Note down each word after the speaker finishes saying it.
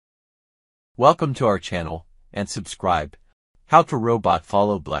Welcome to our channel, and subscribe. How to robot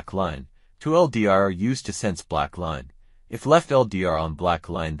follow black line. Two LDR are used to sense black line. If left LDR on black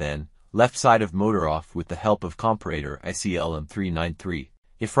line, then left side of motor off with the help of comparator IC LM393.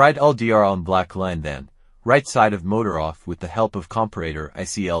 If right LDR on black line, then right side of motor off with the help of comparator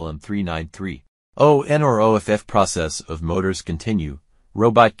IC LM393. ON or OFF process of motors continue.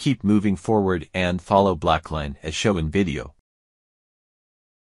 Robot keep moving forward and follow black line as shown in video.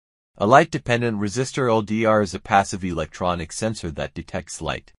 A light-dependent resistor LDR is a passive electronic sensor that detects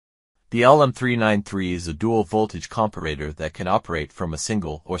light. The LM393 is a dual voltage comparator that can operate from a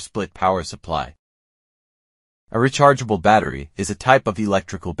single or split power supply. A rechargeable battery is a type of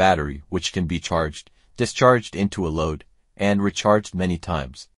electrical battery which can be charged, discharged into a load, and recharged many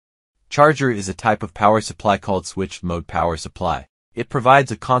times. Charger is a type of power supply called switched mode power supply. It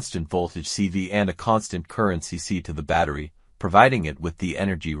provides a constant voltage CV and a constant current CC to the battery, providing it with the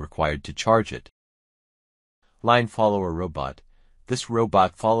energy required to charge it. Line follower robot. This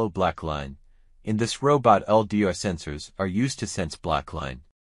robot follow black line. In this robot, LDR sensors are used to sense black line.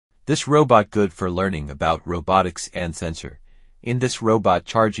 This robot good for learning about robotics and sensor. In this robot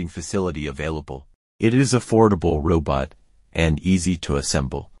charging facility available. It is affordable robot and easy to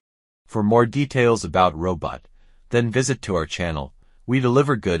assemble. For more details about robot, then visit to our channel. We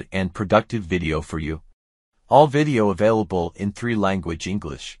deliver good and productive video for you. All video available in 3 language: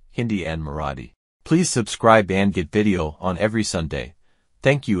 English, Hindi and Marathi. Please subscribe and get video on every Sunday.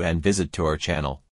 Thank you and visit to our channel.